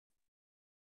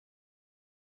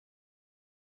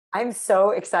I'm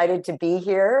so excited to be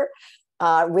here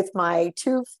with my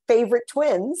two favorite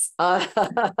twins.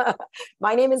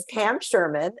 My name is Pam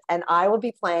Sherman, and I will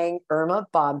be playing Irma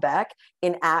Bombeck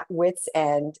in At Wits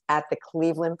End at the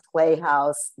Cleveland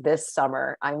Playhouse this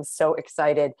summer. I'm so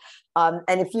excited. And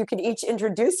if you could each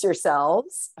introduce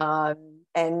yourselves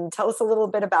and tell us a little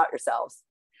bit about yourselves.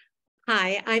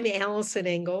 Hi, I'm Allison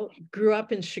Engel. Grew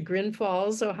up in Chagrin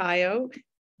Falls, Ohio,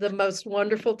 the most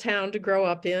wonderful town to grow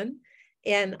up in.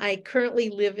 And I currently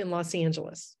live in Los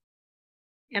Angeles.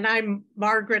 And I'm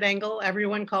Margaret Engel.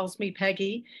 Everyone calls me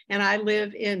Peggy. And I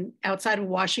live in outside of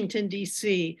Washington,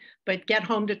 D.C., but get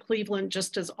home to Cleveland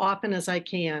just as often as I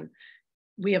can.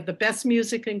 We have the best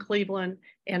music in Cleveland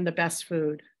and the best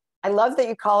food. I love that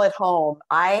you call it home.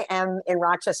 I am in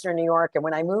Rochester, New York. And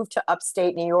when I moved to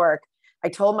upstate New York, I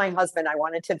told my husband I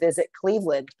wanted to visit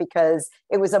Cleveland because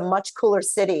it was a much cooler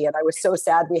city and I was so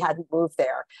sad we hadn't moved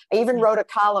there. I even wrote a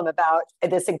column about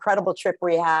this incredible trip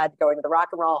we had going to the Rock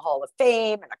and Roll Hall of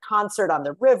Fame and a concert on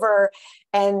the river.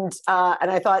 And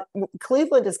I thought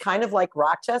Cleveland is kind of like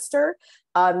Rochester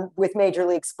with Major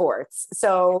League Sports.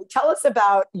 So tell us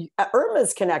about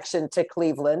Irma's connection to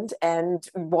Cleveland and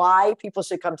why people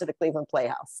should come to the Cleveland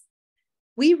Playhouse.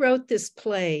 We wrote this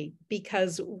play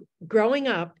because growing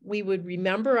up, we would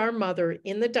remember our mother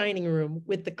in the dining room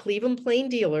with the Cleveland Plain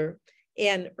Dealer,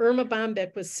 and Erma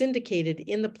Bombeck was syndicated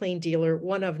in the Plain Dealer,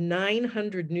 one of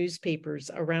 900 newspapers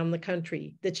around the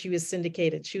country that she was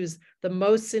syndicated. She was the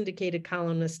most syndicated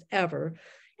columnist ever.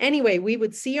 Anyway, we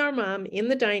would see our mom in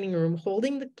the dining room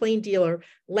holding the Plain Dealer,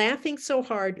 laughing so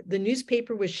hard, the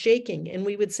newspaper was shaking. And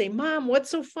we would say, "Mom, what's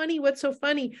so funny? What's so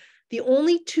funny?" The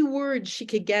only two words she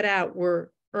could get out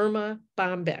were Erma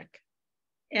Bombeck.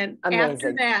 And Amazing.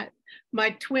 After that, my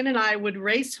twin and I would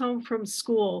race home from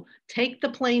school, take the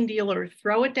Plain Dealer,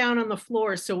 throw it down on the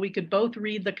floor so we could both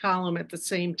read the column at the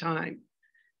same time.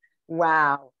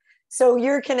 Wow. So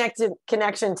your connection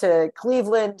to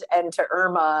Cleveland and to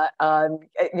Irma,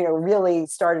 really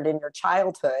started in your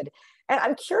childhood. And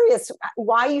I'm curious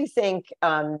why you think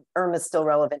Irma's still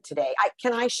relevant today.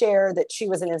 Can I share that she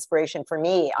was an inspiration for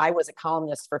me? I was a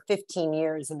columnist for 15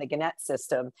 years in the Gannett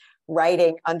system,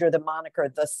 writing under the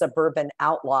moniker The Suburban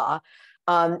Outlaw.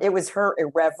 It was her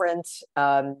irreverent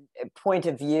point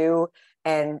of view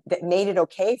and that made it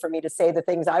okay for me to say the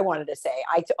things I wanted to say.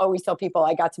 I always tell people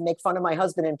I got to make fun of my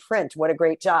husband in print. What a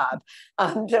great job.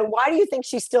 So why do you think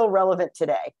she's still relevant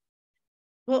today?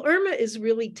 Well, Irma is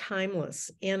really timeless.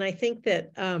 And I think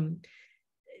that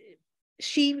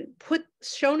she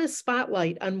shone a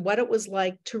spotlight on what it was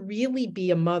like to really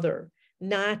be a mother,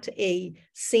 not a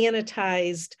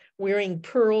sanitized wearing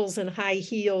pearls and high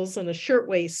heels and a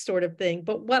shirtwaist sort of thing,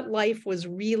 but what life was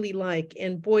really like.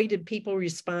 And boy, did people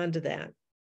respond to that.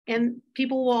 And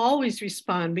people will always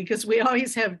respond because we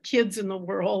always have kids in the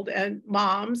world and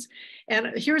moms. And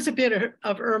here's a bit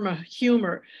of Irma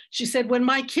humor. She said, "When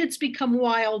my kids become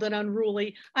wild and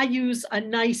unruly, I use a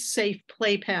nice, safe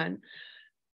playpen.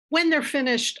 When they're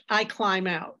finished, I climb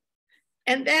out."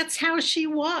 And that's how she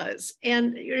was.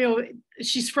 And,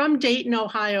 she's from Dayton,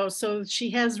 Ohio, so she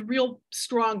has real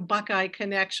strong Buckeye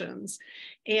connections.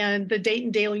 And the Dayton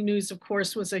Daily News, of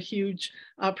course, was a huge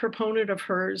proponent of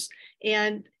hers.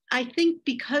 And I think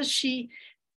because she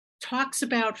talks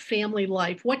about family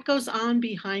life, what goes on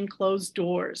behind closed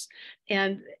doors.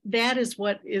 And that is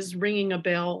what is ringing a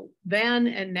bell then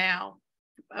and now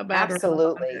about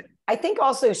Absolutely. her. I think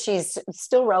also she's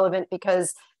still relevant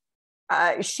because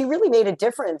she really made a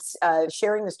difference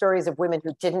sharing the stories of women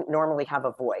who didn't normally have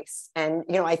a voice. And,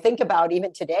 I think about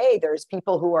even today, there's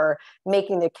people who are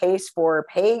making the case for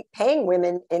paying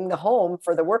women in the home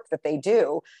for the work that they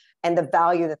do and the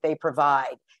value that they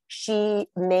provide. She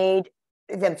made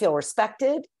them feel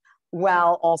respected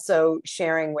while also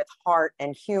sharing with heart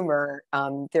and humor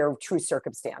their true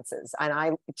circumstances.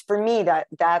 And for me,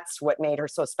 that's what made her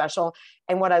so special.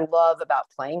 And what I love about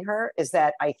playing her is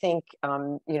that I think,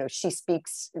 she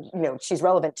speaks, she's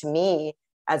relevant to me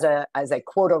as a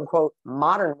quote unquote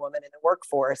modern woman in the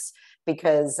workforce,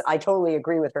 because I totally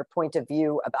agree with her point of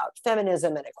view about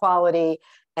feminism and equality,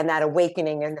 and that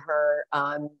awakening in her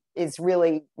is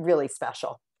really, really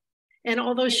special. And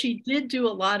although she did do a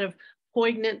lot of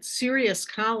poignant, serious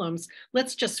columns,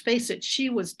 let's just face it, she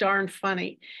was darn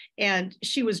funny. And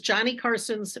she was Johnny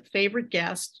Carson's favorite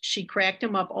guest. She cracked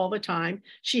him up all the time.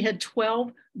 She had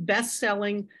 12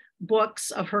 best-selling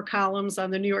books of her columns on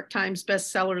the New York Times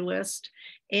bestseller list.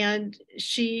 And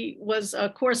she was a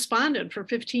correspondent for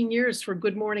 15 years for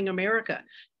Good Morning America.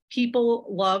 People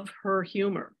love her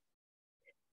humor.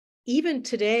 Even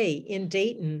today in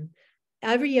Dayton,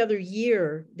 every other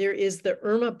year, there is the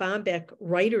Erma Bombeck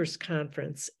Writers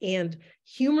Conference, and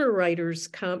humor writers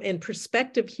come, and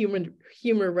prospective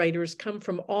humor writers come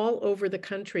from all over the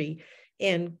country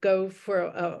and go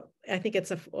for I think it's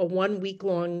a 1 week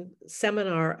long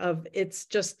seminar it's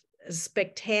just a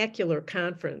spectacular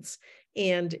conference,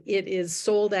 and it is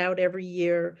sold out every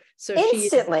year. So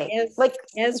instantly, she is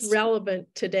as relevant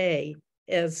today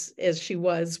as she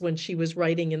was when she was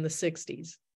writing in the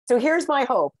 60s. So here's my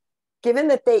hope. Given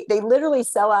that they literally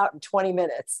sell out in 20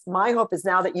 minutes, my hope is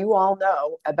now that you all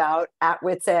know about At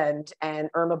Wit's End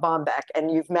and Erma Bombeck, and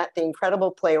you've met the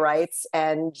incredible playwrights,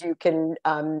 and you can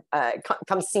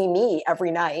come see me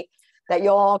every night, that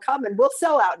you'll all come and we'll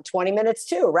sell out in 20 minutes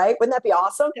too, right? Wouldn't that be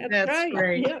awesome? That's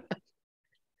right. Yeah.